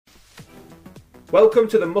Welcome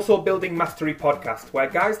to the Muscle Building Mastery Podcast, where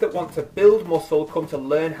guys that want to build muscle come to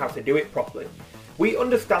learn how to do it properly. We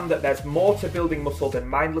understand that there's more to building muscle than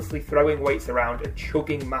mindlessly throwing weights around and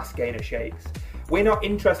chugging mass gainer shakes. We're not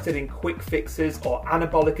interested in quick fixes or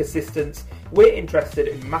anabolic assistance. We're interested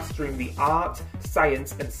in mastering the art,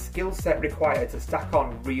 science and skill set required to stack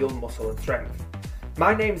on real muscle and strength.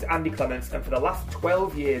 My name's Andy Clements, and for the last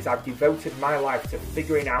 12 years I've devoted my life to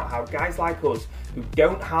figuring out how guys like us who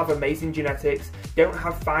don't have amazing genetics, don't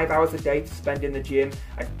have 5 hours a day to spend in the gym,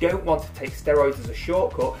 and don't want to take steroids as a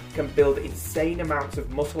shortcut can build insane amounts of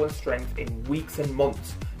muscle and strength in weeks and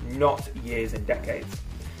months, not years and decades.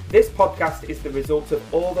 This podcast is the result of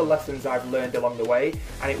all the lessons I've learned along the way,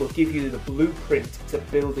 and it will give you the blueprint to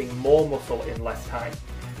building more muscle in less time.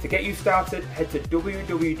 To get you started, head to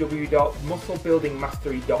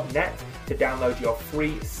www.musclebuildingmastery.net to download your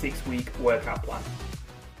free 6-week workout plan.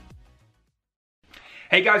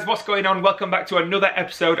 Hey guys, what's going on? Welcome back to another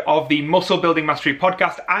episode of the Muscle Building Mastery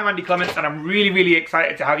Podcast. I'm Andy Clements and I'm really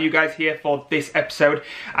excited to have you guys here for this episode.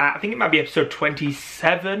 I think it might be episode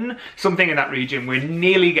 27, something in that region. We're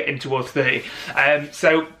nearly getting towards 30.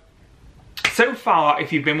 So far,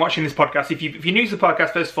 if you've been watching this podcast, if you're new to the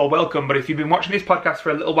podcast, first of all, welcome. But if you've been watching this podcast for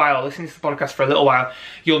a little while, listening to the podcast for a little while,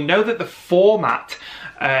 you'll know that the format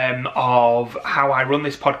of how I run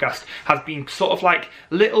this podcast has been sort of like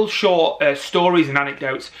little short stories and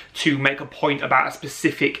anecdotes to make a point about a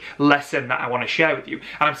specific lesson that I want to share with you.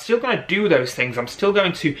 And I'm still going to do those things. I'm still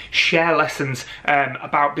going to share lessons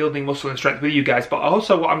about building muscle and strength with you guys. But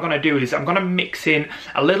also what I'm going to do is I'm going to mix in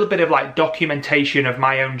a little bit of like documentation of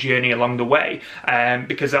my own journey along the way.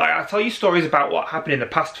 Because I tell you stories about what happened in the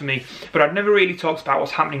past for me, but I've never really talked about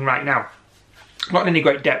what's happening right now. Not in any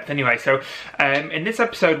great depth anyway. So in this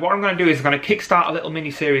episode, what I'm going to do is I'm going to kickstart a little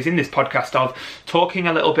mini-series in this podcast of talking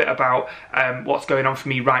a little bit about what's going on for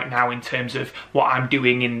me right now in terms of what I'm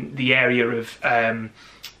doing in the area of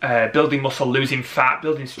building muscle, losing fat,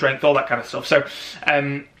 building strength, all that kind of stuff. So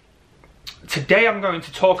today I'm going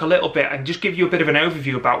to talk a little bit and just give you a bit of an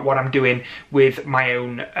overview about what I'm doing with my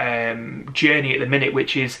own journey at the minute,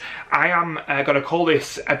 which is I am going to call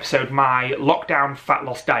this episode my lockdown fat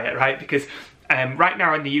loss diet, right? Because right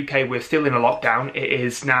now in the UK we're still in a lockdown. It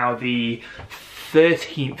is now the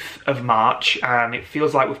 13th of March and it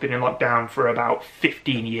feels like we've been in lockdown for about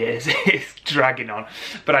 15 years. It's dragging on,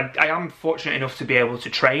 but I am fortunate enough to be able to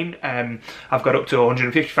train. I've got up to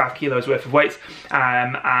 155 kilos worth of weights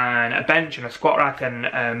and a bench and a squat rack and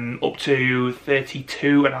up to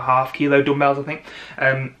 32.5 kilo dumbbells, I think.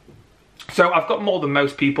 So I've got more than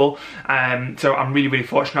most people, so I'm really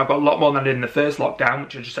fortunate. I've got a lot more than I did in the first lockdown,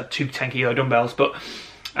 which I just had 2 10 kilo dumbbells, but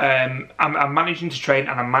I'm managing to train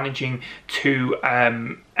and I'm managing to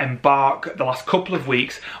embark the last couple of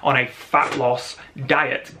weeks on a fat loss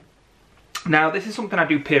diet. Now this is something I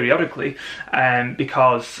do periodically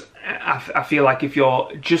because I feel like if you're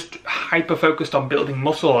just hyper focused on building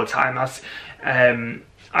muscle all the time, as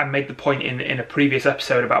I made the point in a previous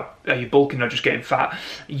episode about you bulking or just getting fat,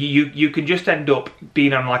 you can just end up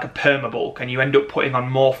being on like a perma-bulk and you end up putting on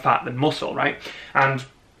more fat than muscle, right? And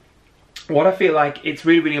what I feel like it's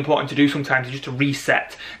really important to do sometimes is just to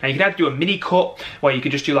reset. Now you can either do a mini cut where you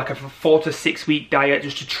could just do like a 4 to 6 week diet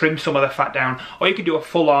just to trim some of the fat down, or you could do a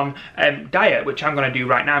full-on diet, which I'm going to do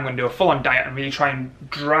right now. I'm going to do a full-on diet and really try and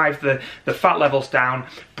drive the fat levels down,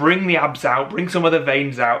 bring the abs out, bring some of the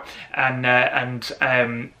veins out, and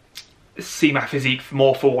see my physique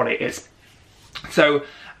more for what it is. So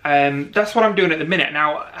that's what I'm doing at the minute.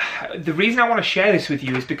 Now the reason I want to share this with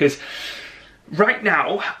you is because right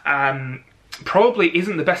now, probably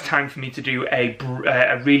isn't the best time for me to do a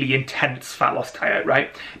really intense fat loss diet,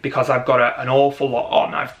 right? Because I've got an awful lot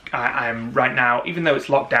on. I'm right now, even though it's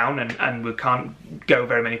locked down and we can't go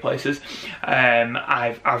very many places,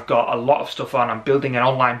 I've got a lot of stuff on. I'm building an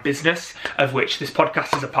online business, of which this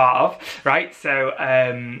podcast is a part of, right? So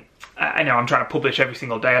I know I'm trying to publish every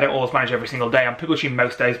single day. I don't always manage every single day. I'm publishing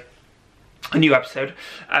most days a new episode.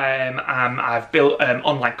 I've built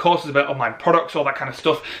online courses about online products, all that kind of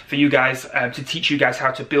stuff for you guys, to teach you guys how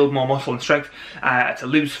to build more muscle and strength, to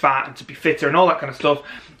lose fat and to be fitter and all that kind of stuff.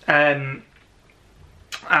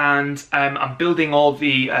 And I'm building all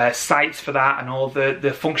the sites for that and all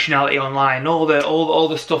the functionality online, all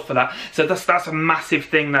the stuff for that. So that's a massive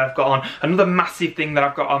thing that I've got on. Another massive thing that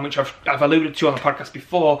I've got on, which I've alluded to on the podcast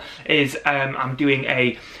before, is I'm doing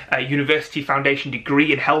a university foundation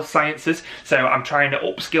degree in health sciences. So I'm trying to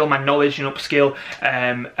upskill my knowledge and upskill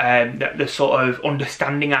the sort of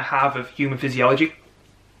understanding I have of human physiology.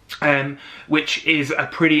 which is a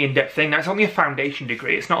pretty in-depth thing. Now, it's only a foundation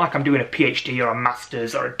degree. It's not like I'm doing a PhD or a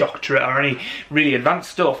master's or a doctorate or any really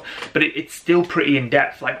advanced stuff, but it's still pretty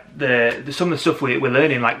in-depth. Like some of the stuff we're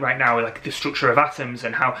learning, like right now, like the structure of atoms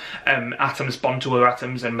and how atoms bond to other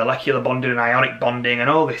atoms and molecular bonding and ionic bonding and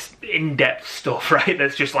all this in-depth stuff, right?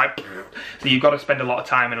 That's just like, so you've got to spend a lot of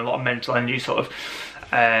time and a lot of mental energy sort of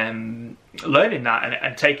learning that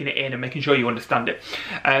and taking it in and making sure you understand it.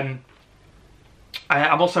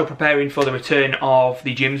 I'm also preparing for the return of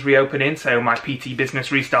the gyms reopening, so my PT business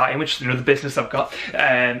restarting, which is another business I've got.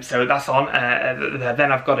 So that's on.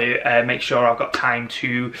 Then I've got to make sure I've got time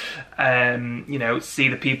to, you know, see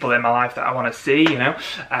the people in my life that I want to see, you know,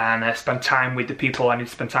 and spend time with the people I need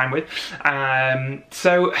to spend time with.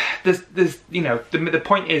 So there's you know, the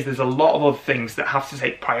point is there's a lot of other things that have to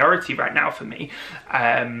take priority right now for me,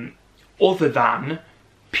 other than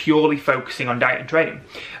purely focusing on diet and training,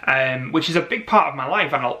 which is a big part of my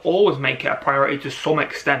life, and I'll always make it a priority to some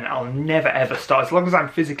extent. I'll never ever stop, as long as I'm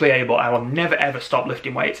physically able, I will never ever stop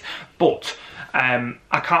lifting weights, but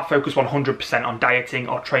I can't focus 100% on dieting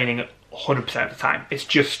or training 100% of the time. It's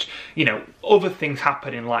just, you know, other things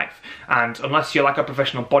happen in life, and unless you're like a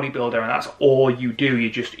professional bodybuilder and that's all you do, you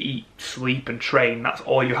just eat, sleep and train, that's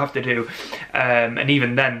all you have to do, and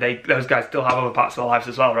even then those guys still have other parts of their lives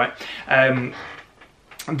as well, right?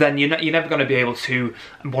 Then you're never going to be able to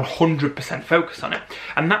 100% focus on it,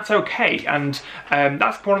 and that's okay. And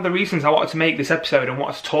that's one of the reasons I wanted to make this episode and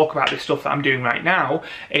wanted to talk about this stuff that I'm doing right now,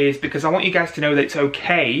 is because I want you guys to know that it's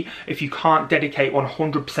okay if you can't dedicate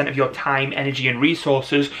 100% of your time, energy and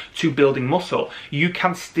resources to building muscle. You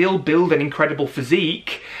can still build an incredible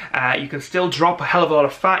physique, you can still drop a hell of a lot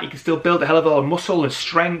of fat, you can still build a hell of a lot of muscle and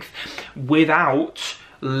strength without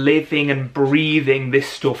living and breathing this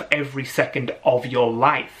stuff every second of your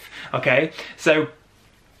life, okay? So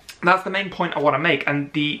that's the main point I want to make,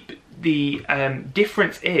 and the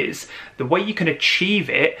difference is the way you can achieve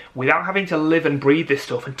it without having to live and breathe this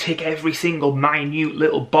stuff and tick every single minute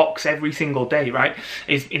little box every single day, right?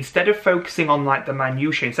 Is instead of focusing on like the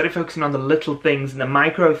minutiae, instead of focusing on the little things and the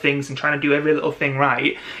micro things and trying to do every little thing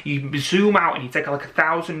right, you zoom out and you take like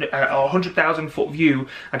 1,000 or 100,000 foot view,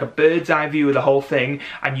 like a bird's eye view of the whole thing,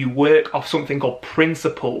 and you work off something called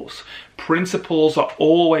principles. Principles are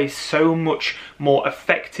always so much more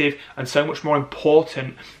effective and so much more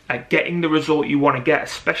important at getting the result you want to get,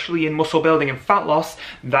 especially in muscle building and fat loss,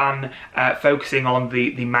 than focusing on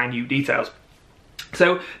the minute details.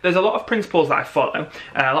 So there's a lot of principles that I follow,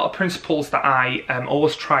 a lot of principles that I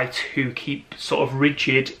always try to keep sort of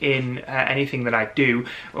rigid in anything that I do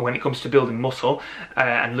when it comes to building muscle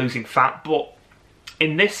and losing fat. But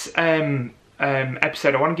in this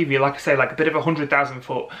episode, I want to give you, like I say, like a bit of a 100,000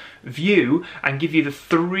 foot view and give you the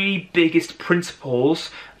 3 biggest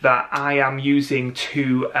principles that I am using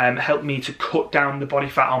to help me to cut down the body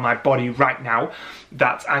fat on my body right now,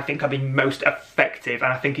 that I think are the most effective.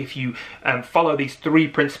 And I think if you follow these 3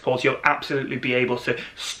 principles, you'll absolutely be able to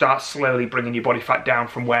start slowly bringing your body fat down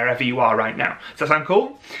from wherever you are right now. Does that sound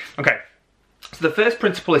cool? Okay. So the first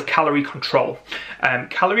principle is calorie control.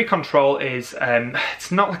 Calorie control is,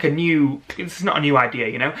 it's not like it's not a new idea,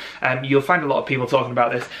 you know. You'll find a lot of people talking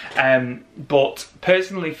about this, but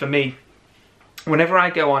personally for me, whenever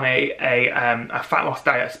I go on a fat loss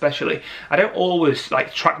diet especially, I don't always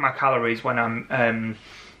like track my calories when I'm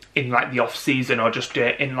in like the off season, or just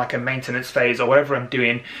in like a maintenance phase, or whatever I'm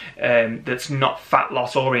doing that's not fat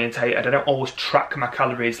loss orientated. I don't always track my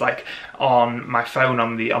calories like on my phone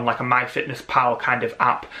on like a MyFitnessPal kind of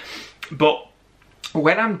app. But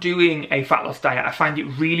when I'm doing a fat loss diet, I find it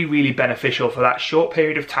really, really beneficial for that short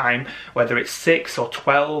period of time, whether it's 6 or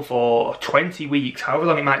 12 or 20 weeks, however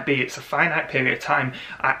long it might be. It's a finite period of time.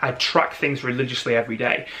 I track things religiously every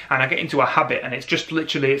day, and I get into a habit, and it's just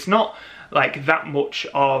literally, it's not like that much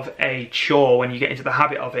of a chore when you get into the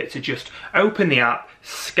habit of it to just open the app,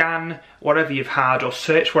 scan whatever you've had or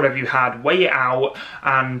search whatever you had, weigh it out,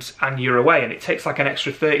 and you're away. And it takes like an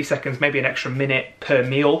extra 30 seconds, maybe an extra minute per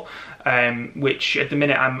meal, which at the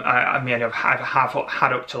minute I've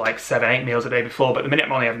had up to like 7-8 meals a day before, but at the minute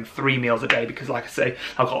I'm only having 3 meals a day because, like I say,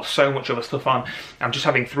 I've got so much other stuff on. I'm just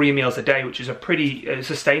having 3 meals a day, which is a pretty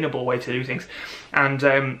sustainable way to do things. And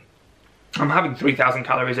I'm having 3,000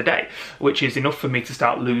 calories a day, which is enough for me to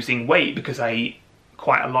start losing weight because I eat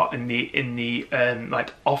quite a lot in the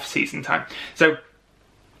like off-season time. So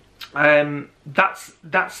that's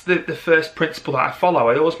the first principle that I follow.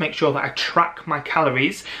 I always make sure that I track my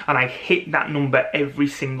calories and I hit that number every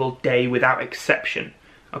single day without exception.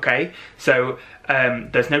 Okay, so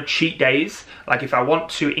there's no cheat days. Like if I want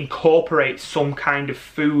to incorporate some kind of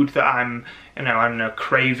food that I'm, you know, I don't know,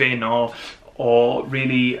 craving or or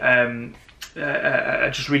really I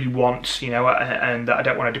just really want, you know, and that I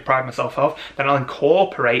don't want to deprive myself of, then I'll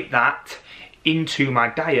incorporate that into my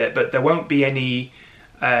diet. But there won't be any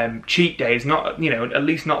cheat days, not, you know, at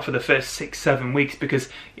least not for the first 6-7 weeks, because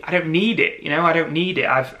I don't need it, you know, I don't need it.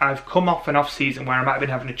 I've come off an off season where I might have been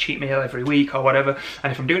having a cheat meal every week or whatever,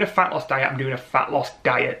 and if I'm doing a fat loss diet, I'm doing a fat loss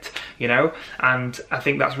diet, you know. And I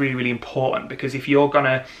think that's really, really important, because if you're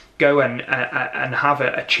gonna go and have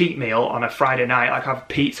a cheat meal on a Friday night, like have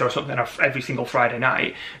pizza or something every single Friday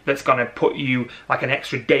night, that's gonna put you like an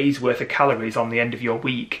extra day's worth of calories on the end of your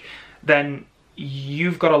week, then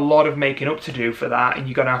you've got a lot of making up to do for that, and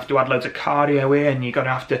you're going to have to add loads of cardio in, you're going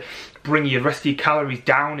to have to bring your rest of your calories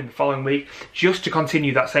down in the following week just to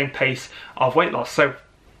continue that same pace of weight loss. So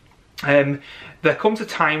there comes a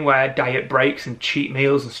time where diet breaks and cheat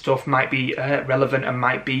meals and stuff might be relevant and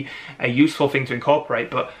might be a useful thing to incorporate,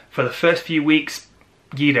 but for the first few weeks,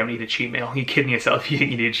 you don't need a cheat meal. You're kidding yourself if you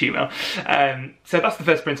think you need a cheat meal. So that's the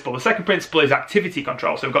first principle. The second principle is activity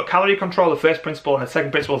control. So we've got calorie control, the first principle, and the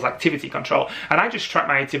second principle is activity control. And I just track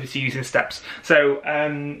my activity using steps. So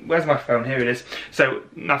where's my phone? Here it is. So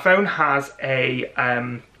my phone has a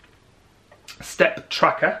step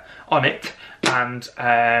tracker on it, and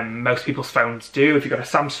most people's phones do. If you've got a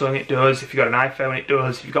Samsung, it does. If you've got an iPhone, it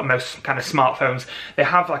does. If you've got most kind of smartphones, they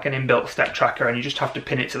have like an inbuilt step tracker, and you just have to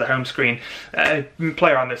pin it to the home screen.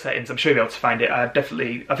 Play around the settings, I'm sure you'll be able to find it. I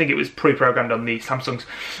think it was pre-programmed on the Samsungs.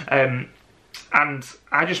 And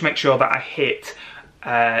I just make sure that I hit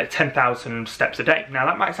 10,000 steps a day. Now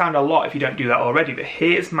that might sound a lot if you don't do that already, but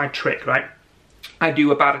here's my trick, right? I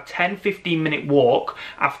do about a 10-15 minute walk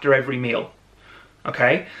after every meal.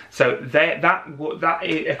 Okay, so that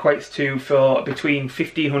equates to for between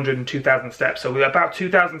 1,500 and 2,000 steps. So we're about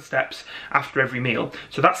 2,000 steps after every meal.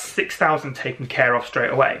 So that's 6,000 taken care of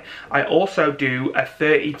straight away. I also do a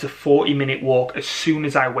 30 to 40 minute walk as soon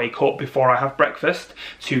as I wake up before I have breakfast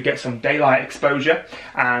to get some daylight exposure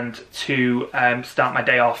and to start my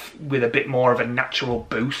day off with a bit more of a natural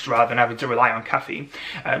boost rather than having to rely on caffeine.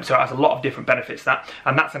 So it has a lot of different benefits,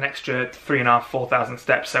 and that's an extra 3,500-4,000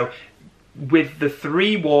 steps. So with the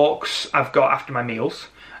 3 walks I've got after my meals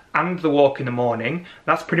and the walk in the morning,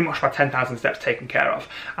 that's pretty much my 10,000 steps taken care of.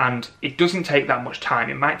 And it doesn't take that much time.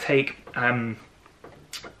 It might take you know,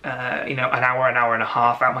 an hour and a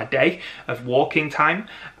half out of my day of walking time,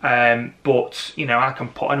 but you know, I can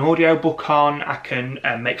put an audio book on, I can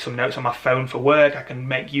make some notes on my phone for work, I can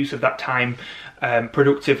make use of that time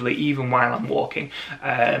productively even while I'm walking.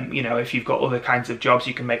 You know, if you've got other kinds of jobs,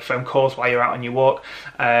 you can make phone calls while you're out on your walk.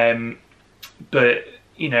 But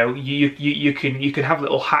you know, you can have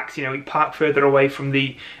little hacks. You know, you park further away from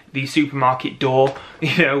the supermarket door,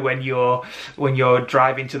 you know, when you're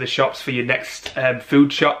driving to the shops for your next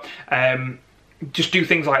food shop. Just do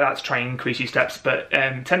things like that to try and increase your steps. But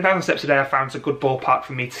 10,000 steps a day I found is a good ballpark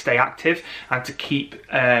for me to stay active and to keep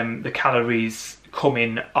the calories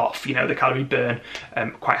coming off, you know, the calorie burn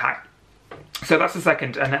quite high. So that's the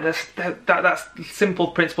second, and that's simple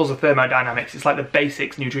principles of thermodynamics. It's like the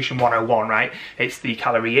basics nutrition 101, right? It's the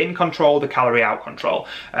calorie in control, the calorie out control.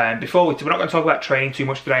 We're not going to talk about training too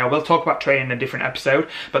much today. I will talk about training in a different episode,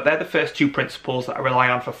 but they're the first 2 principles that I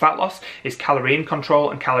rely on for fat loss, is calorie in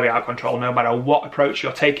control and calorie out control. No matter what approach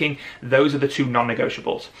you're taking, those are the 2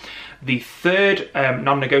 non-negotiables. The third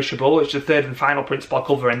non-negotiable, which is the third and final principle I'll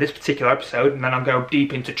cover in this particular episode, and then I'll go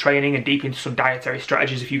deep into training and deep into some dietary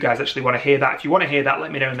strategies if you guys actually want to hear that. If you want to hear that,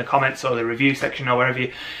 let me know in the comments or the review section or wherever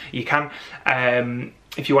you can.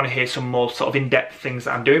 If you want to hear some more sort of in-depth things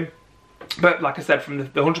that I'm doing. But like I said, from the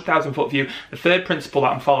 100,000 foot view, the third principle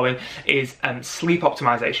that I'm following is sleep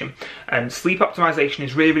optimization. And sleep optimization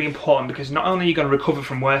is really, really important, because not only are you going to recover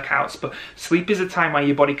from workouts, but sleep is a time where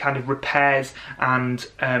your body kind of repairs and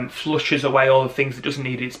flushes away all the things it doesn't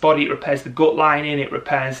need in its body. It repairs the gut lining, it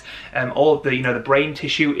repairs all of the, you know, the brain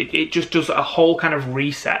tissue. It just does a whole kind of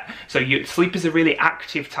reset. So sleep is a really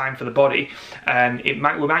active time for the body.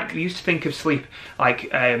 We used to think of sleep like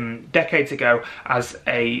decades ago as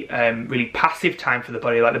a really passive time for the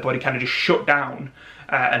body, like the body kind of just shut down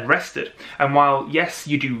and rested. And while yes,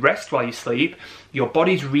 you do rest while you sleep, your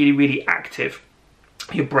body's really, really active.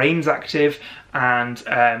 Your brain's active, and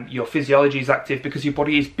your physiology is active, because your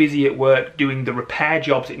body is busy at work doing the repair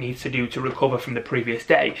jobs it needs to do to recover from the previous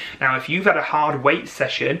day. Now, if you've had a hard weight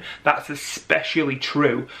session, that's especially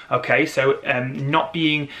true, okay? So not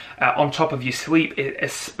being on top of your sleep is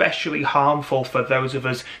especially harmful for those of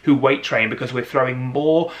us who weight train, because we're throwing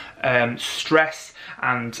more stress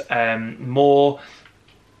and more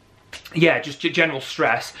just general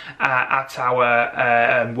stress at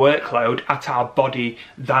our workload, at our body,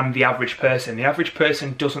 than the average person. The average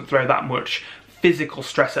person doesn't throw that much physical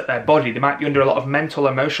stress at their body. They might be under a lot of mental,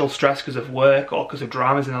 emotional stress because of work or because of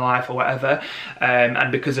dramas in their life or whatever,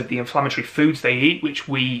 and because of the inflammatory foods they eat, which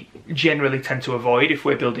we generally tend to avoid. If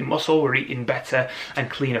we're building muscle, we're eating better and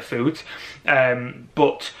cleaner foods.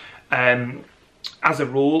 But as a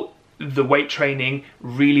rule, the weight training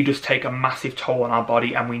really does take a massive toll on our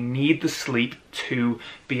body, and we need the sleep to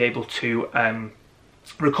be able to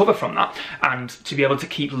recover from that, and to be able to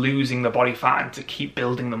keep losing the body fat and to keep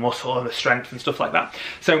building the muscle and the strength and stuff like that.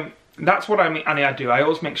 So that's what I do. I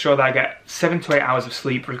always make sure that I get 7 to 8 hours of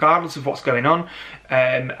sleep regardless of what's going on,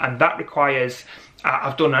 and that requires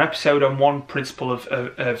I've done an episode on one principle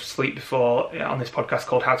of sleep before on this podcast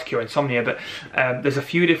called How to Cure Insomnia, but there's a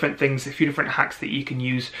few different things, a few different hacks that you can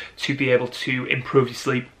use to be able to improve your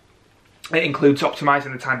sleep. It includes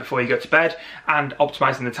optimising the time before you go to bed and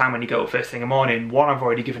optimising the time when you go up first thing in the morning. One I've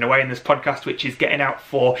already given away in this podcast, which is getting out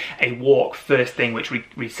for a walk first thing, which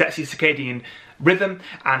resets your circadian rhythm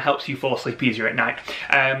and helps you fall asleep easier at night.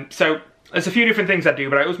 So there's a few different things I do,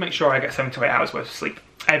 but I always make sure I get 7 to 8 hours worth of sleep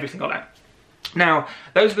every single night. Now,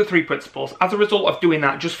 those are the 3 principles. As a result of doing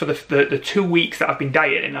that, just for the 2 weeks that I've been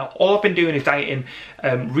dieting, now all I've been doing is dieting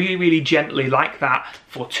really, really gently like that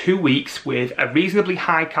for 2 weeks with a reasonably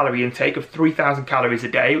high calorie intake of 3,000 calories a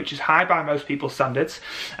day, which is high by most people's standards,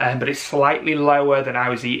 but it's slightly lower than I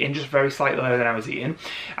was eating, just very slightly lower than I was eating.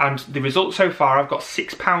 And the result so far, I've got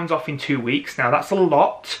 6 pounds off in 2 weeks. Now, that's a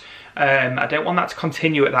lot. I don't want that to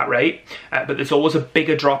continue at that rate, but there's always a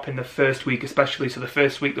bigger drop in the first week especially. So the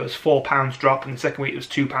first week there was £4 drop, and the second week there was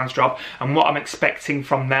 £2 drop, and what I'm expecting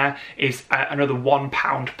from there is another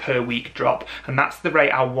 £1 per week drop, and that's the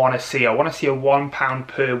rate I want to see. I want to see a £1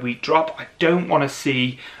 per week drop. I don't want to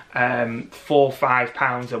see 4 or 5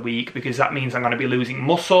 pounds a week, because that means I'm going to be losing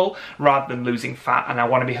muscle rather than losing fat, and I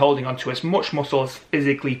want to be holding on to as much muscle as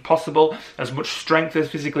physically possible, as much strength as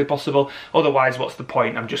physically possible. Otherwise, what's the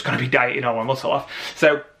point? I'm just going to be dieting all my muscle off.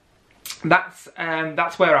 So that's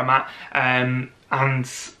where I'm at, and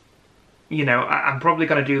you know, I'm probably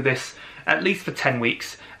going to do this at least for 10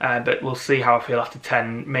 weeks, but we'll see how I feel after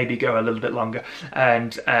 10, maybe go a little bit longer.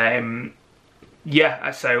 And yeah,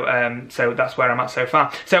 so that's where I'm at so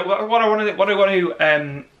far. So what I want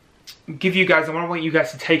to give you guys, and what I want you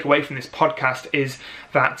guys to take away from this podcast is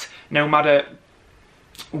that no matter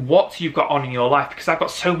what you've got on in your life, because I've got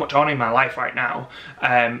so much on in my life right now,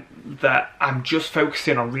 that I'm just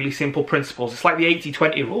focusing on really simple principles. It's like the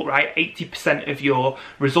 80-20 rule, right? 80% of your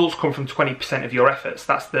results come from 20% of your efforts.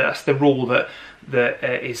 That's the rule that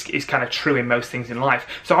is kind of true in most things in life.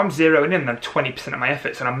 So I'm zeroing in on 20% of my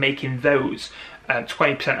efforts, and I'm making those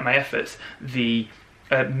 20% of my efforts the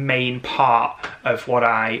main part of what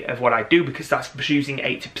I do, because that's producing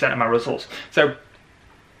 80% of my results. So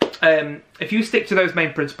if you stick to those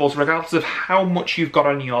main principles, regardless of how much you've got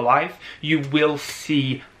on in your life, you will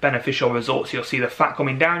see beneficial results. You'll see the fat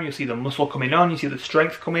coming down, you'll see the muscle coming on, you see the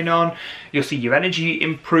strength coming on, you'll see your energy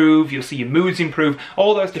improve, you'll see your moods improve,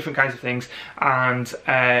 all those different kinds of things. And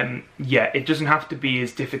yeah, it doesn't have to be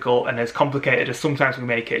as difficult and as complicated as sometimes we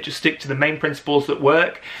make it. Just stick to the main principles that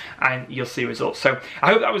work and you'll see results. So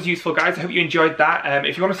I hope that was useful, guys. I hope you enjoyed that.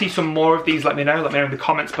 If you want to see some more of these, let me know. Let me know in the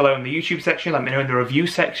comments below in the YouTube section. Let me know in the review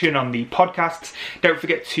section on the podcasts. Don't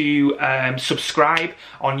forget to subscribe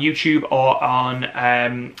on YouTube or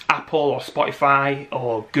on Apple or Spotify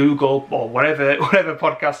or Google or whatever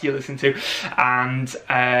podcast you listen to. And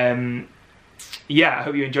yeah, I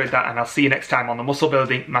hope you enjoyed that, and I'll see you next time on the Muscle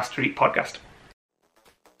Building Mastery podcast.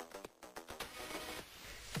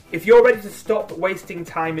 If you're ready to stop wasting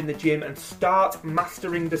time in the gym and start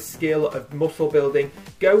mastering the skill of muscle building,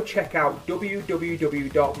 go check out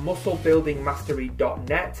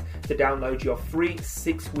www.musclebuildingmastery.net to download your free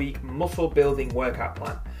 6-week muscle building workout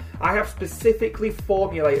plan. I have specifically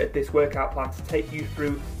formulated this workout plan to take you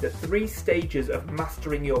through the 3 stages of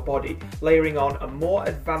mastering your body, layering on a more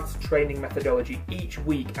advanced training methodology each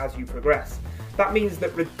week as you progress. That means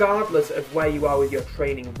that regardless of where you are with your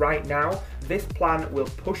training right now, this plan will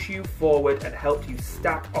push you forward and help you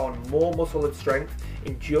stack on more muscle and strength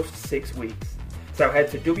in just 6 weeks. So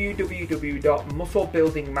head to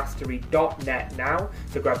www.musclebuildingmastery.net now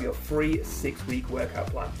to grab your free 6-week workout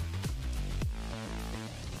plan.